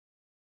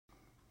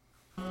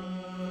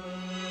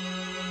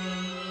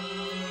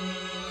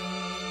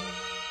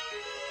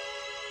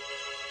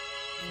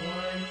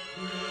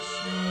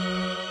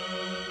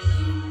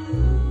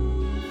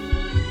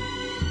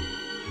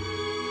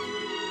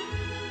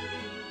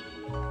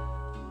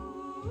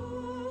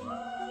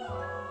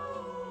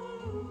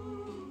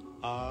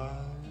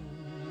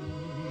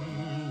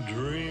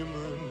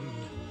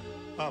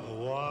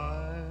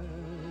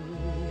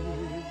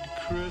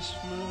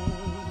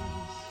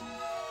Christmas,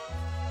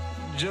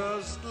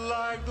 just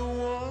like the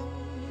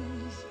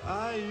ones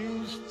I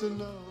used to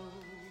know.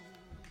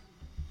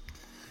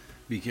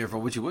 Be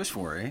careful what you wish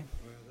for, eh?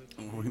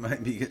 We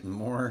might be getting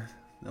more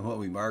than what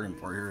we bargained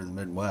for here in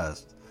the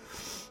Midwest.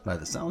 By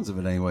the sounds of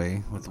it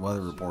anyway, with the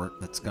weather report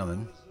that's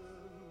coming.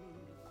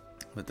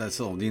 But that's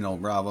little Dino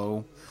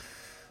Bravo,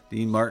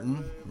 Dean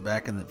Martin,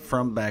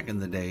 from back in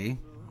the day,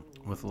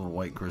 with a little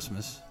White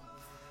Christmas.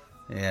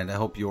 And I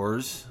hope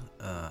yours,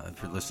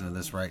 if you're listening to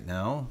this right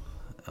now,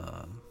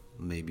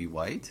 may be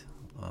white,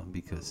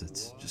 because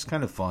it's just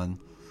kind of fun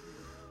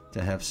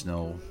to have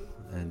snow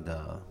and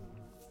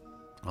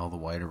all the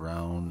white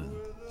around, and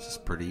it's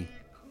just pretty.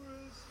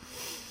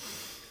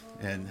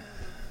 And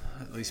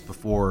at least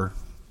before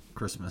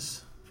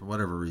Christmas, for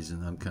whatever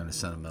reason, I'm kind of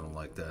sentimental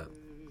like that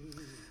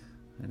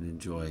and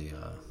enjoy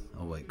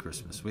a white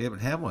Christmas. We haven't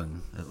had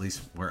one, at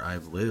least where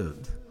I've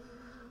lived,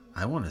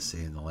 I want to say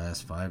in the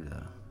last 5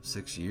 to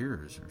 6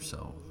 years or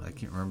so. I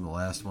can't remember the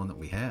last one that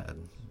we had.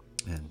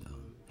 And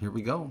here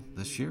we go.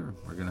 This year,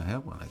 we're going to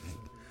have one, I think.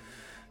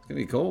 It's going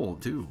to be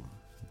cold, too.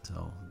 So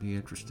it'll be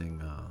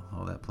interesting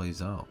how that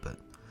plays out.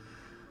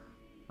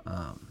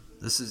 But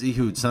this is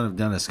Ehud, son of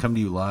Dennis, coming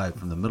to you live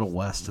from the Middle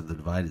West of the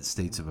divided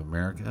states of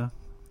America,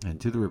 and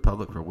to the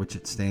republic for which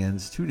it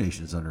stands, two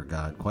nations under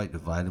God, quite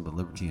divided, but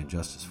liberty and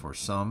justice for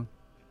some.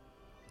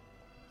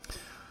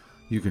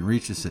 You can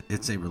reach us at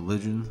It's a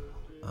Religion,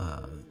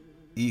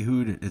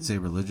 Ehud at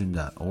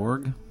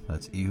itsareligion.org.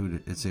 That's Ehud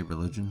at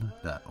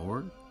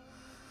itsareligion.org.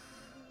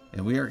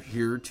 And we are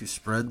here to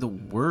spread the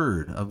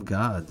word of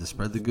God, to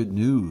spread the good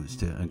news,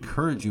 to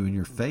encourage you in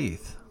your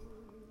faith.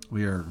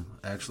 We are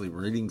actually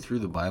reading through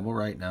the Bible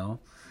right now,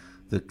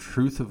 the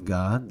truth of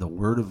God, the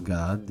Word of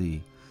God,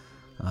 the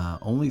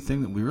only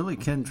thing that we really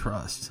can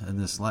trust in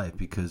this life,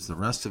 because the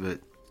rest of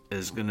it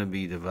is going to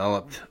be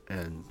developed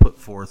and put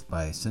forth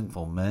by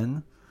sinful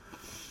men.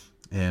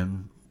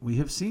 And we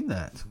have seen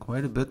that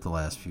quite a bit the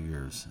last few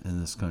years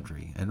in this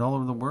country and all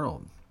over the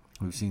world.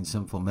 We've seen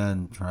sinful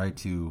men try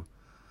to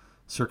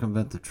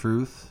circumvent the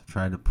truth,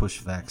 try to push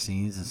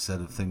vaccines instead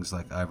of things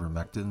like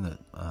ivermectin that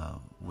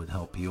would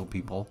help heal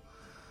people,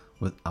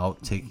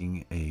 without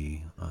taking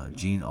a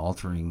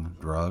gene-altering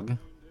drug.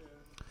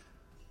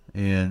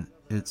 And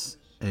it's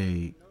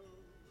a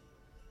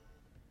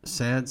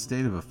sad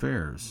state of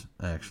affairs,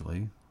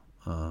 actually,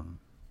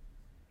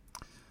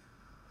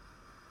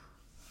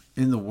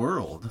 in the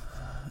world,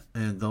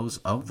 and those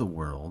of the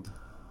world,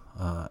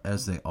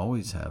 as they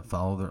always have,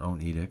 follow their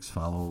own edicts,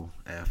 follow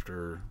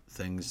after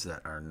things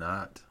that are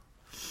not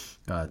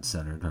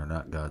God-centered, are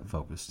not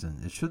God-focused.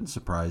 And it shouldn't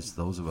surprise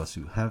those of us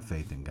who have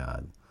faith in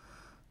God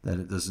that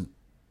it doesn't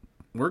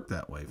work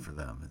that way for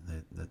them,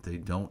 and that they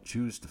don't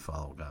choose to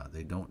follow God.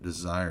 They don't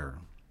desire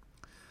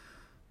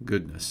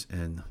goodness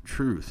and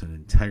truth and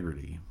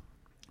integrity,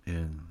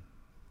 and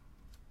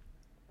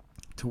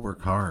to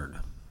work hard.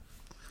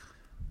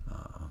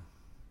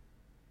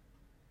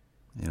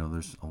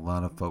 There's a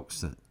lot of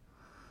folks that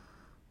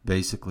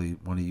basically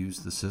want to use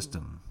the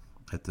system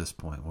at this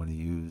point, want to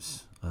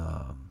use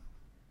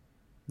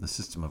the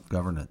system of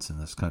governance in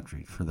this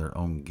country for their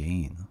own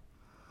gain.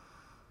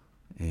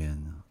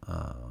 And,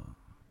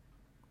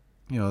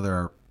 there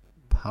are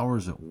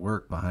powers at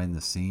work behind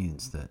the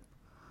scenes that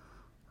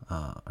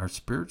are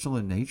spiritual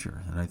in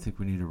nature. And I think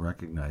we need to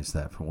recognize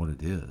that for what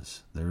it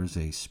is. There is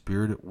a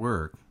spirit at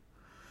work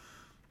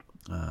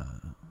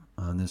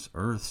on this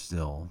earth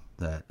still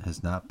that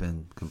has not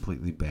been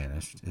completely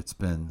banished. It's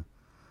been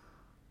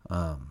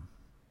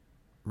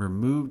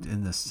removed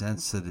in the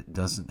sense that it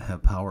doesn't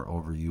have power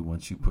over you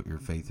once you put your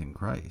faith in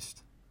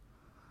Christ.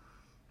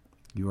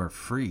 You are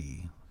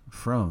free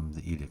from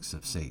the edicts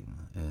of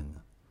Satan and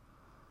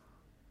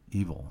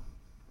evil,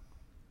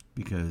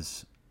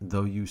 because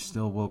though you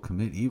still will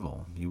commit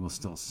evil, you will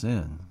still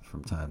sin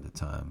from time to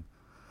time.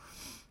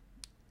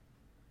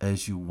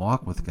 As you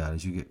walk with God,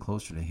 as you get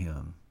closer to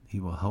Him, He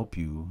will help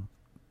you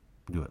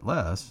do it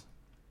less,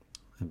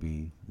 would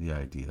be the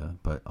idea,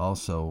 but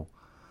also,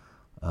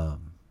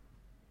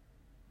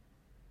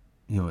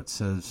 it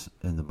says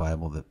in the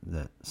Bible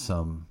that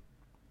some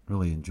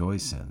really enjoy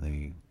sin.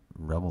 They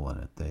revel in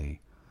it. They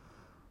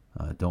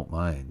don't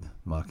mind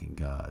mocking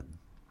God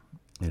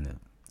in it.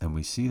 And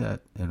we see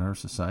that in our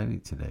society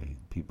today.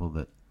 People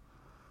that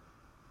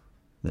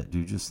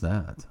do just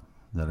that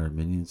are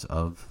minions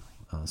of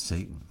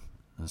Satan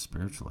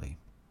spiritually.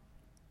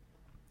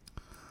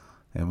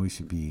 And we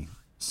should be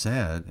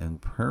sad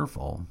and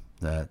prayerful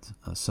that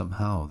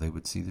somehow they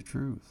would see the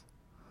truth.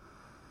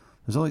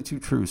 There's only two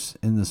truths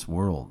in this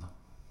world,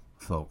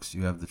 folks.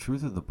 You have the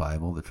truth of the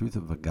Bible, the truth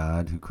of a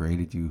God who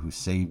created you, who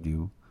saved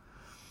you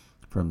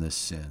from this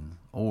sin,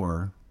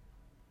 or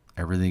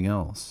everything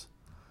else.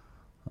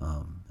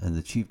 And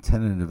the chief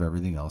tenet of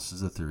everything else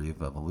is the theory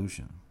of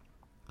evolution.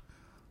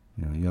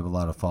 You have a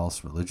lot of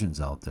false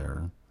religions out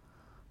there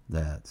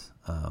that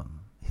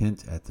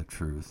hint at the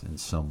truth in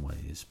some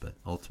ways, but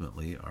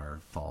ultimately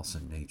are false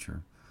in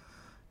nature,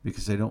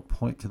 because they don't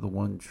point to the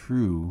one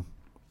true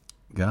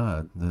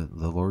God,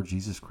 the Lord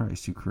Jesus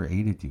Christ, who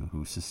created you,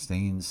 who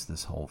sustains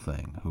this whole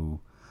thing, who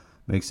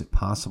makes it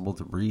possible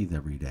to breathe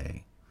every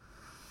day.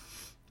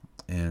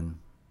 And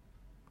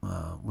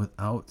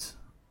without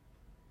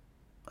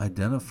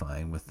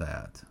identifying with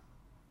that,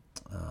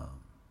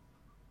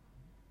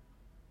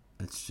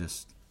 it's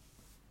just,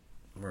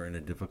 we're in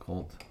a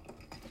difficult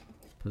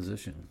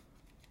position,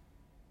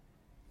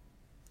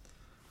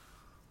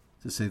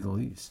 to say the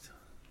least.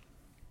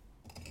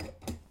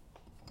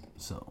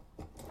 So,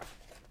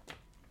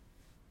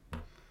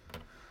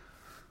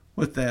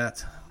 with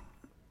that,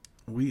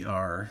 we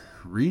are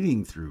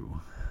reading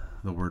through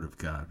the Word of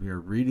God. We are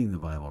reading the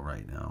Bible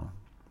right now.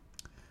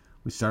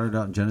 We started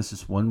out in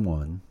Genesis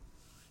 1:1.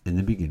 In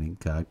the beginning,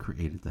 God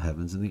created the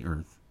heavens and the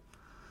earth.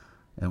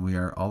 And we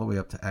are all the way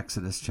up to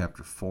Exodus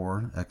chapter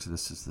 4.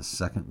 Exodus is the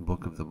second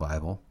book of the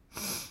Bible.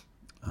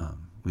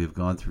 We have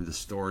gone through the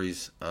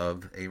stories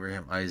of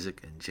Abraham,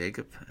 Isaac, and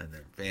Jacob and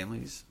their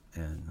families,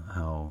 and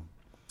how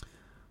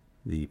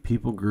the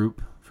people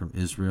group from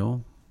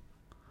Israel.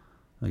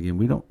 Again,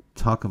 we don't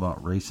talk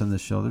about race on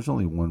this show. There's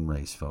only one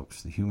race,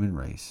 folks, the human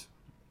race.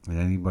 And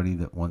anybody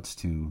that wants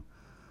to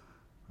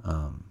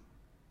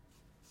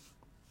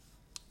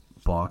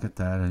balk at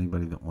that,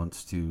 anybody that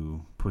wants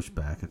to push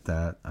back at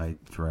that, I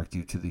direct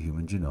you to the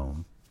human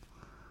genome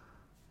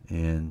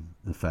and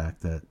the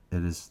fact that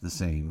it is the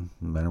same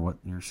no matter what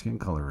your skin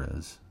color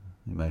is.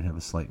 You might have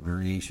a slight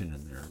variation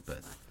in there,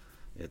 but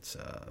it's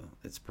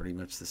pretty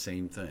much the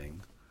same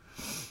thing.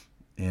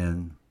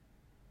 And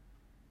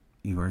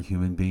you are a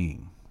human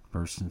being,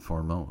 first and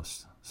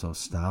foremost. So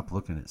stop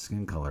looking at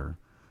skin color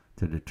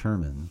to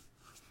determine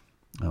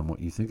what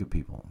you think of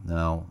people.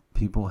 Now,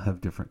 people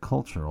have different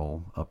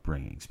cultural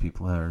upbringings.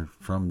 People are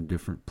from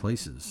different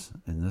places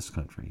in this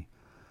country,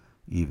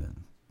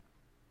 even,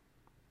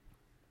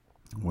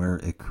 where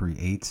it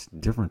creates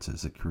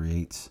differences. It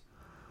creates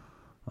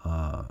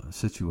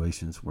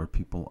situations where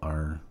people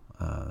are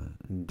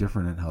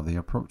different in how they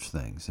approach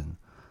things. And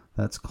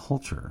that's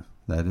culture.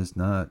 That is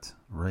not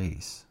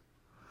race.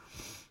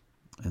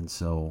 And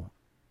so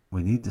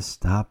we need to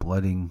stop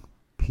letting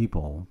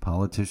people,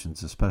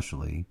 politicians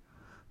especially,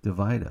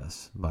 divide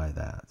us by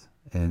that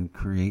and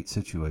create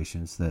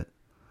situations that,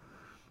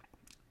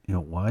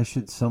 why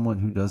should someone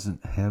who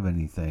doesn't have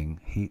anything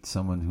hate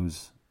someone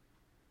who's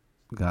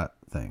got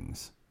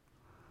things?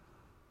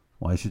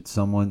 Why should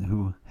someone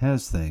who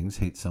has things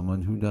hate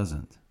someone who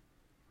doesn't?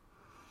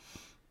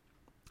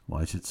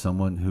 Why should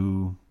someone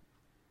who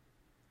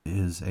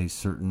is a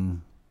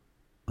certain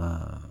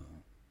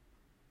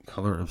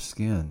color of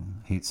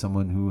skin hate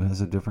someone who has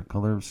a different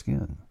color of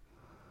skin?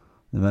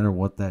 No matter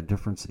what that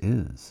difference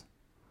is,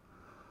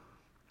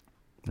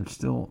 they're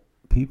still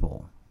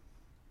people.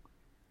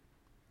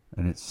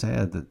 And it's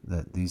sad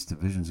that these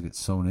divisions get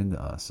sewn into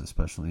us,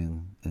 especially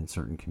in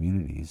certain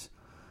communities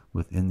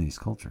within these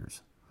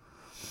cultures.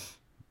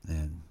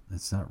 And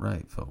it's not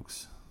right,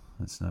 folks.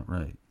 It's not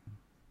right.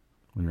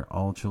 We are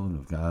all children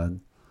of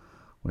God.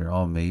 We are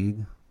all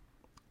made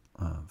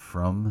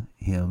from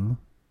Him,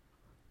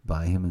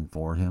 by Him, and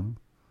for Him,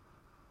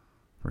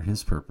 for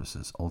His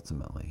purposes,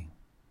 ultimately,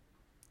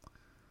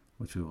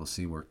 which we will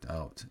see worked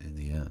out in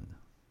the end.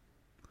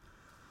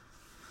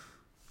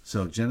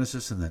 So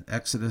Genesis and then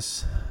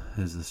Exodus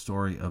is the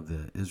story of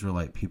the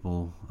Israelite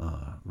people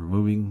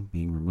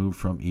being removed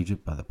from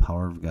Egypt by the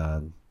power of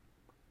God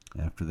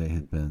after they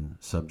had been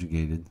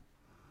subjugated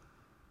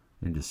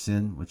into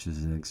sin, which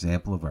is an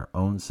example of our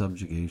own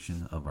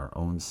subjugation of our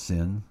own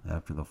sin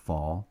after the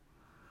fall,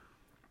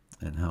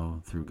 and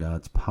how through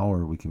God's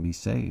power we can be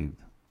saved.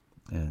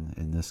 And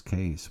in this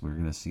case, we're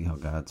going to see how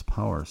God's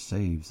power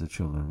saves the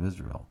children of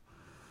Israel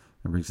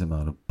and brings them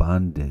out of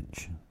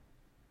bondage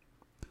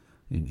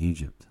in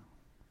Egypt.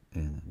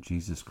 And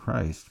Jesus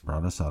Christ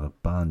brought us out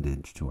of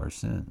bondage to our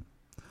sin.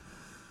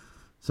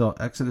 So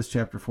Exodus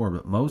chapter 4,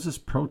 but Moses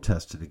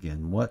protested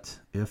again. What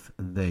if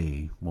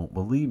they won't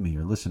believe me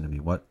or listen to me?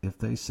 What if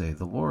they say,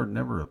 the Lord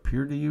never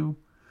appeared to you?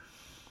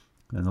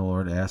 And the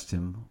Lord asked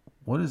him,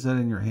 what is that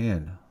in your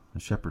hand? A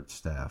shepherd's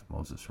staff,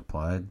 Moses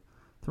replied.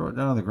 Throw it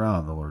down on the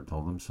ground, the Lord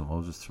told him. So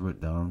Moses threw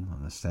it down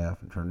on the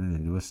staff and turned it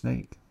into a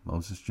snake.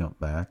 Moses jumped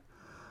back.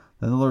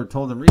 Then the Lord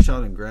told him, reach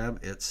out and grab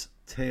its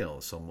tail.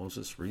 So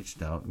Moses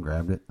reached out and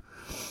grabbed it,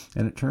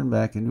 and it turned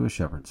back into a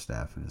shepherd's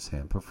staff in his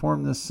hand.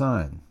 Perform this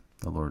sign,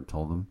 the Lord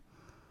told him.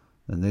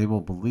 Then they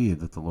will believe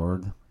that the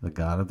Lord, the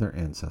God of their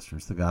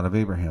ancestors, the God of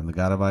Abraham, the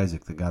God of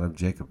Isaac, the God of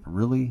Jacob,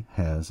 really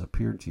has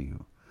appeared to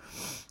you.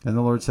 And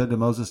the Lord said to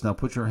Moses, now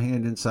put your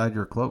hand inside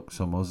your cloak.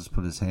 So Moses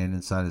put his hand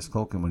inside his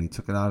cloak, and when he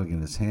took it out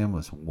again, his hand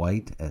was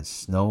white as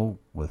snow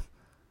with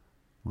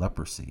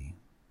leprosy.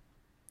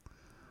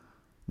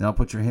 Now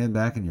put your hand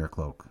back in your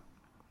cloak,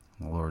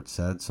 the Lord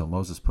said. So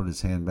Moses put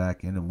his hand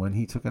back in, and when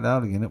he took it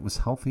out again, it was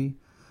healthy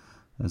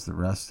as the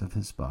rest of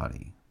his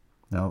body.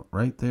 Now,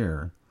 right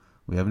there,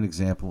 we have an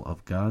example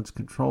of God's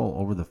control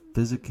over the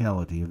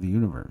physicality of the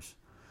universe.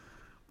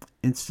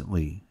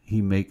 Instantly,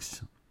 he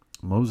makes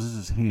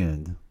Moses'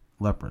 hand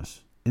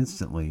leprous.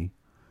 Instantly,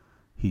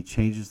 he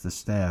changes the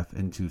staff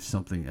into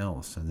something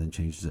else and then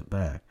changes it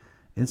back.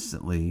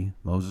 Instantly,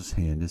 Moses'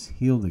 hand is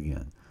healed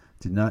again.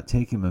 It did not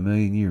take him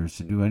 1,000,000 years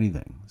to do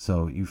anything.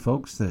 So you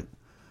folks that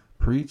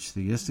preach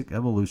theistic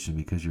evolution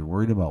because you're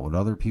worried about what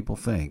other people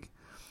think,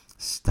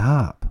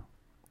 stop.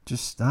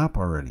 Just stop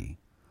already.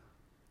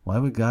 Why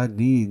would God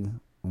need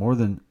more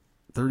than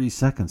 30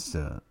 seconds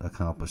to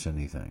accomplish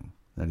anything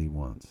that he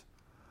wants?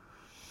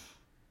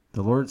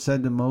 The Lord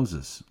said to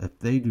Moses, if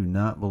they do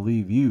not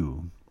believe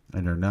you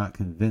and are not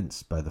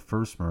convinced by the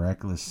first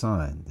miraculous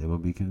sign, they will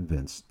be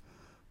convinced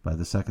by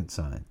the second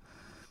sign.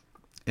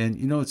 And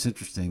you know, it's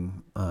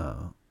interesting.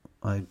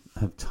 I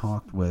have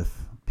talked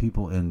with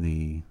people in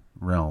the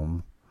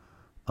realm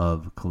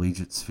of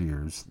collegiate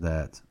spheres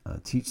that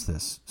teach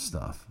this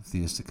stuff,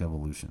 theistic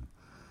evolution.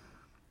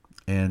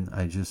 And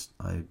I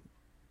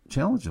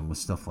challenge them with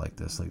stuff like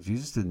this. Like,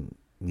 Jesus didn't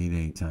need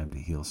any time to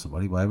heal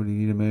somebody. Why would he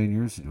need 1,000,000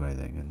 years to do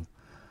anything? And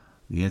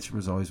the answer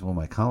was always, well,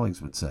 my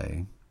colleagues would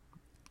say,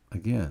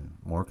 again,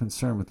 more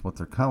concerned with what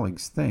their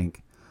colleagues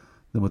think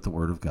than what the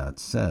Word of God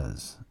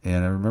says.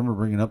 And I remember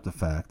bringing up the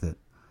fact that,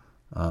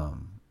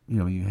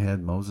 you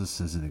had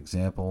Moses as an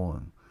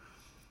example,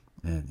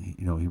 and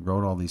he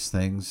wrote all these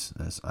things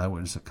as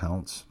eyewitness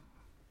accounts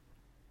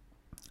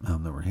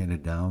that were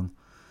handed down.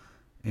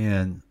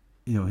 And,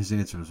 his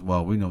answer was,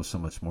 well, we know so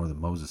much more than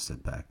Moses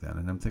did back then.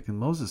 And I'm thinking,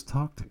 Moses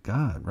talked to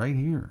God right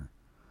here.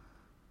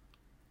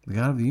 The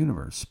God of the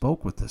universe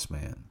spoke with this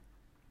man.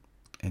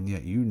 And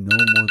yet you know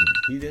more than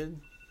he did?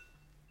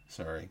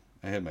 Sorry,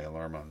 I had my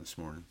alarm on this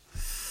morning.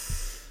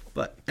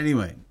 But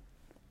anyway,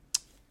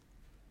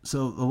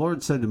 so the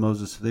Lord said to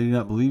Moses, if they do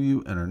not believe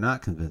you and are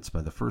not convinced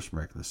by the first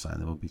miraculous sign,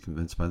 they will be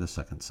convinced by the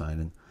second sign.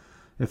 And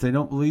if they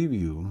don't believe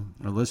you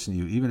or listen to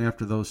you, even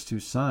after those two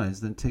signs,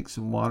 then take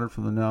some water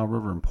from the Nile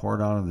River and pour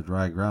it out on the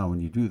dry ground.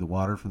 When you do, the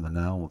water from the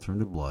Nile will turn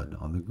to blood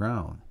on the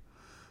ground.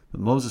 But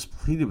Moses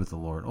pleaded with the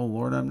Lord, oh,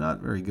 Lord, I'm not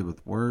very good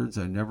with words.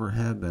 I never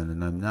have been,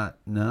 and I'm not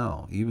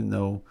now, even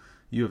though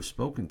you have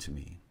spoken to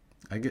me.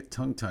 I get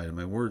tongue-tied and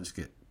my words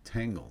get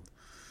tangled.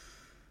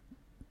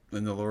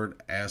 Then the Lord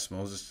asked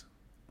Moses,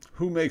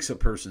 who makes a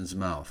person's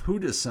mouth? Who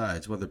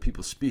decides whether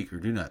people speak or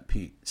do not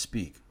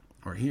speak,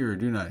 or hear or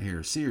do not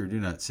hear, see or do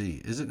not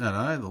see? Is it not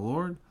I, the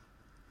Lord?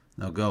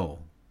 Now go,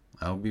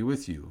 I will be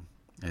with you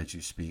as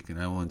you speak,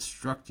 and I will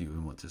instruct you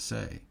in what to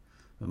say.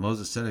 But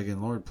Moses said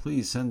again, Lord,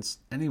 please send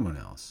anyone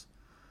else.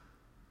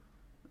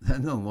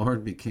 Then the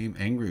Lord became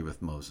angry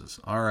with Moses.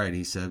 All right,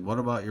 he said, what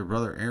about your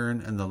brother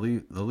Aaron and the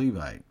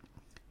Levite?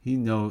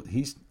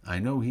 I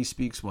know he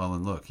speaks well,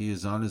 and look, he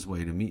is on his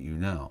way to meet you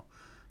now.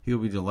 He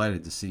will be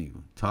delighted to see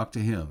you. Talk to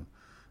him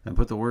and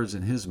put the words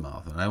in his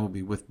mouth, and I will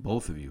be with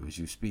both of you as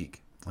you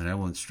speak, and I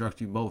will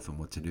instruct you both in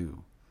what to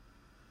do.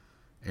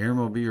 Aaron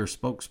will be your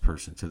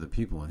spokesperson to the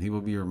people, and he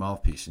will be your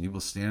mouthpiece, and you will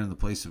stand in the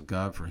place of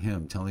God for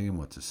him, telling him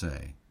what to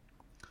say.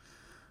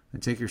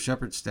 And take your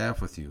shepherd's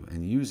staff with you,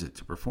 and use it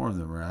to perform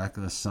the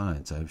miraculous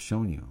signs I have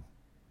shown you.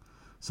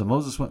 So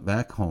Moses went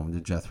back home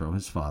to Jethro,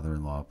 his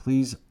father-in-law.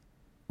 Please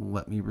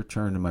let me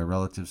return to my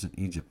relatives in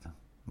Egypt,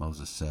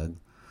 Moses said.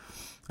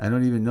 I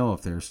don't even know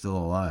if they are still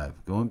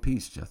alive. Go in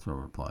peace, Jethro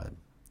replied.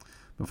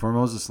 Before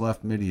Moses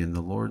left Midian,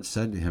 the Lord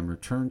said to him,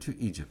 return to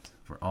Egypt,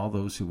 for all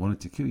those who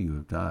wanted to kill you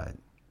have died.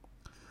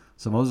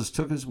 So Moses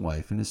took his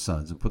wife and his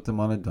sons and put them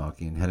on a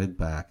donkey and headed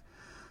back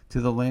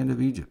to the land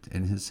of Egypt.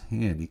 In his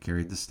hand he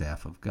carried the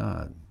staff of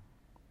God.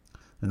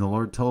 And the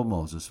Lord told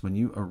Moses, when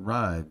you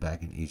arrive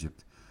back in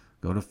Egypt,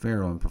 go to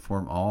Pharaoh and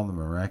perform all the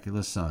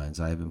miraculous signs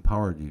I have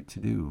empowered you to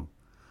do.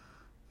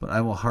 But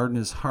I will harden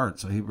his heart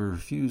so he will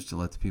refuse to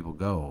let the people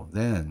go.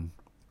 Then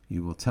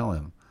you will tell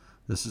him,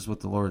 this is what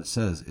the Lord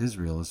says,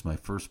 Israel is my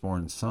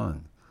firstborn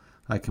son.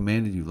 I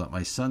commanded you, let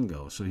my son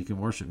go so he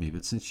can worship me.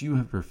 But since you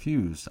have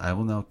refused, I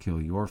will now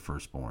kill your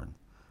firstborn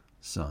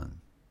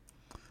son.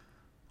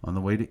 On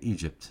the way to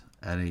Egypt,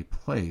 at a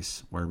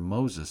place where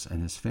Moses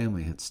and his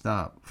family had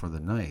stopped for the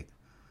night,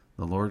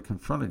 the Lord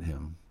confronted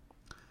him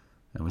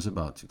and was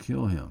about to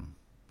kill him.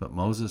 But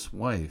Moses'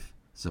 wife,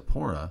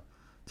 Zipporah,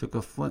 took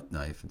a flint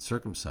knife and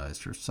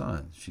circumcised her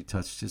son. She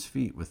touched his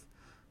feet with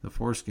the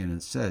foreskin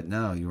and said,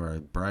 now you are a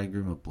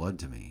bridegroom of blood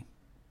to me.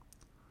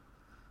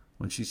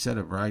 When she said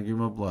a bridegroom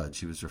of blood,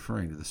 she was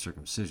referring to the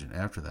circumcision.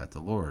 After that,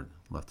 the Lord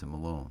left him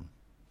alone.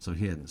 So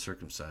he hadn't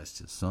circumcised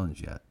his sons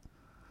yet.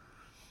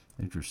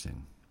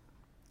 Interesting.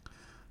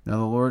 Now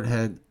the Lord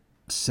had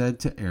said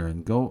to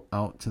Aaron, go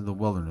out to the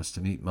wilderness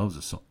to meet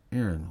Moses. So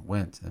Aaron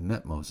went and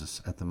met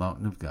Moses at the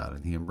mountain of God,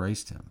 and he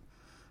embraced him.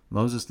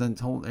 Moses then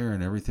told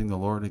Aaron everything the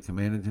Lord had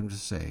commanded him to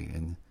say,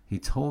 and he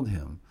told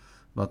him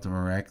about the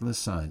miraculous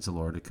signs the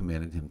Lord had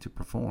commanded him to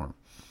perform.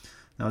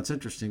 Now it's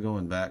interesting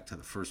going back to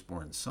the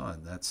firstborn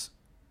son. That's,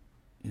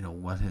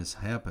 what has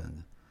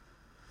happened.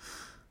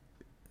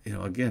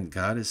 Again,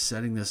 God is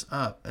setting this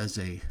up as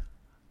a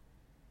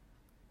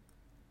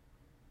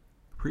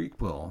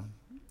prequel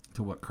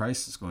to what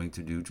Christ is going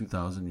to do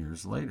 2,000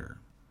 years later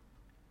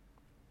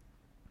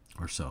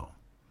or so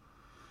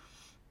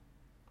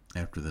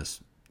after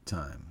this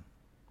time.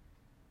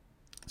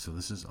 So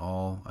this is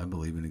all, I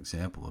believe, an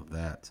example of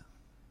that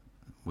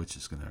which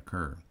is going to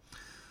occur.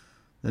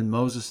 Then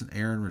Moses and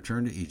Aaron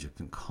returned to Egypt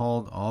and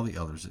called all the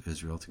elders of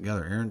Israel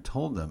together. Aaron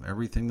told them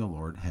everything the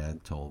Lord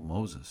had told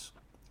Moses.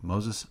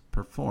 Moses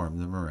performed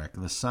the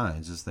miraculous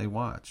signs as they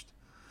watched.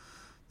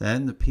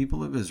 Then the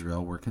people of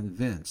Israel were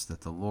convinced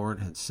that the Lord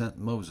had sent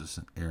Moses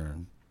and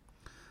Aaron.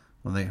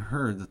 When they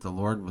heard that the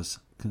Lord was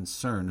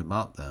concerned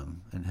about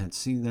them and had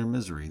seen their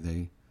misery,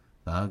 they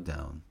bowed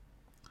down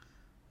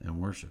and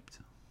worshipped.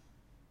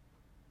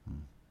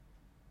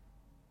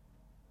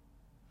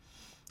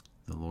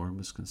 The Lord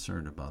was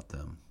concerned about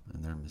them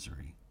and their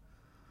misery.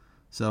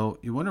 So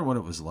you wonder what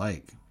it was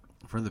like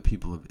for the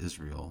people of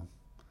Israel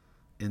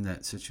in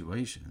that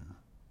situation,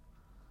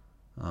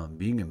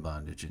 being in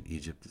bondage in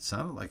Egypt. It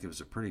sounded like it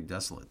was a pretty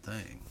desolate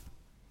thing.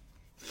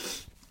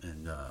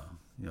 And,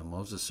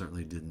 Moses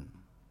certainly didn't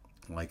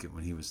like it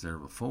when he was there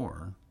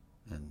before.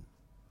 And,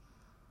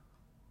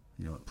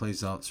 it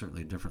plays out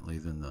certainly differently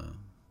than the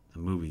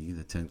movie,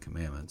 The Ten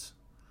Commandments.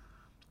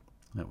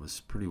 That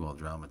was pretty well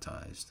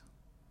dramatized.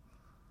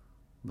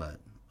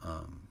 But,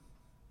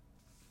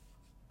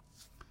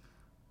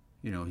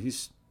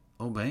 he's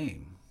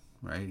obeying,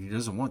 right? He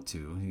doesn't want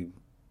to. He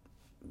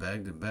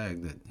begged and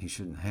begged that he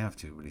shouldn't have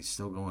to, but he's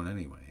still going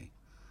anyway.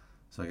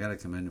 So I got to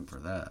commend him for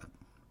that.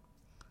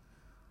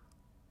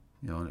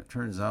 And it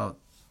turns out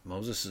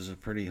Moses is a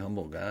pretty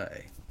humble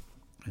guy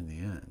in the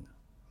end,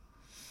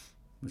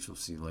 which we'll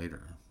see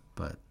later.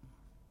 But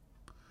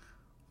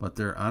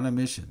they're on a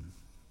mission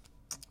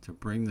to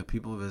bring the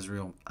people of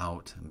Israel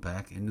out and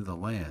back into the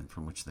land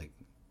from which they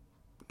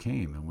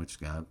came and which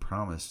God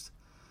promised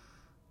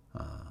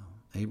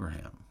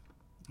Abraham.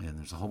 And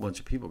there's a whole bunch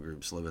of people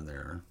groups living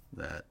there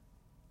that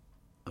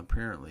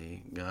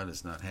apparently God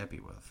is not happy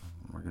with.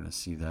 We're going to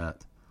see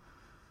that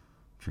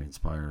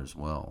transpire as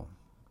well.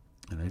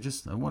 And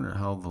I wonder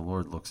how the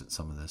Lord looks at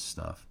some of this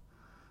stuff.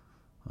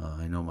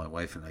 I know my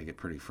wife and I get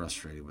pretty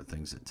frustrated with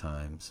things at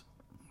times,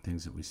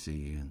 things that we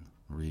see and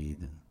read,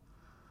 and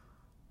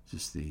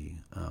just the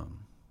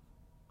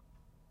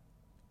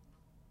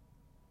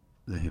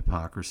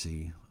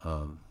hypocrisy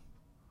of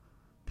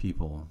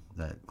people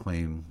that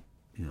claim,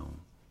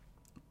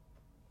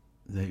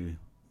 they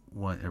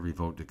want every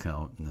vote to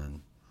count, and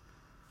then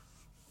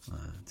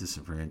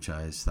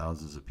disenfranchise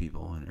thousands of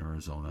people in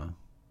Arizona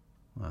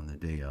on the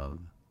day of,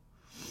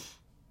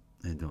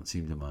 and don't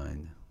seem to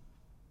mind,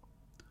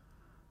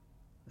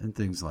 and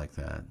things like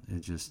that.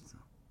 It just,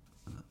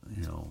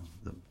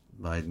 the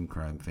Biden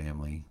crime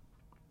family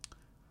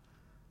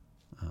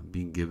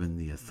being given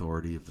the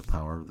authority of the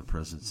power of the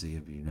presidency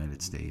of the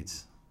United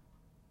States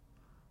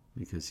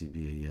because he'd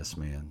be a yes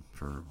man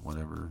for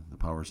whatever the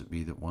powers that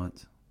be that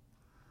want.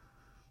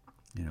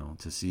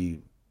 To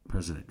see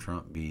President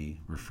Trump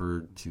be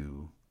referred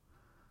to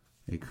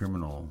a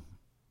criminal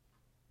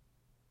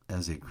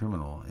as a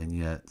criminal, and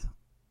yet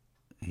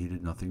he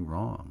did nothing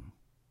wrong.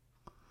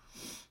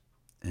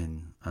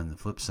 And on the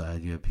flip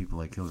side, you have people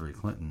like Hillary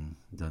Clinton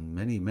done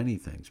many, many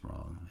things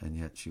wrong, and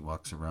yet she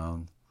walks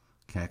around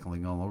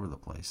cackling all over the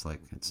place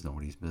like it's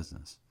nobody's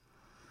business.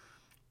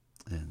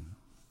 And,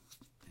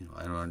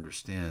 I don't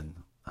understand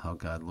how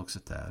God looks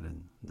at that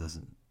and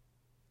doesn't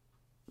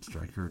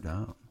strike her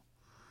down.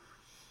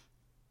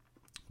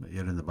 But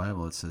yet in the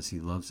Bible it says he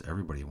loves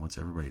everybody and wants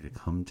everybody to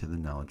come to the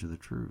knowledge of the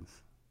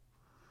truth.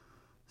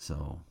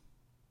 So,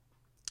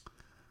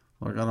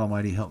 Lord God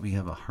Almighty, help me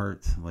have a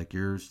heart like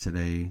yours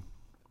today,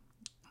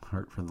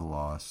 heart for the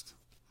lost.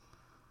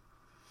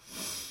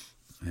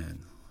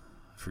 And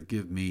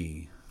forgive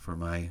me for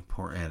my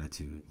poor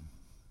attitude.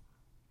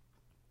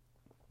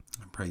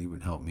 I pray you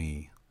would help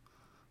me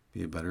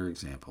be a better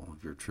example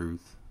of your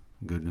truth,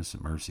 goodness,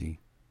 and mercy.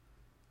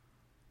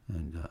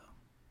 And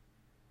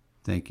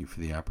thank you for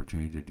the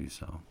opportunity to do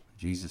so. In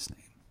Jesus' name.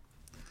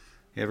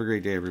 Have a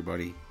great day,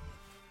 everybody.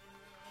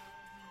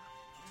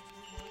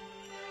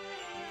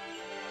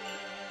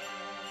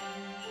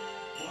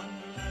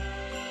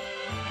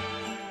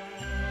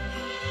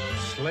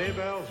 Sleigh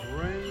bells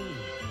ring,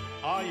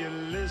 are you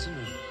listening?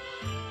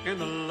 In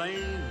the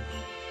lane,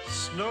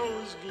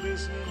 snow's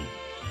glistening.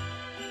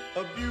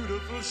 A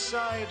beautiful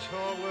sight,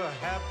 oh, we're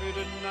happy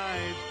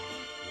tonight.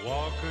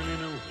 Walking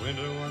in a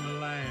winter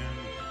wonderland.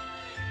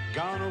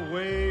 Gone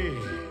away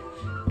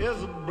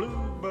is a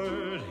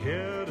bluebird,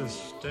 here to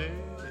stay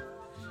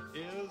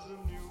is a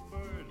new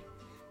bird.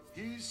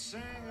 He's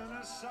singing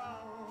a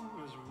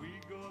song as we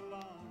go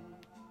along.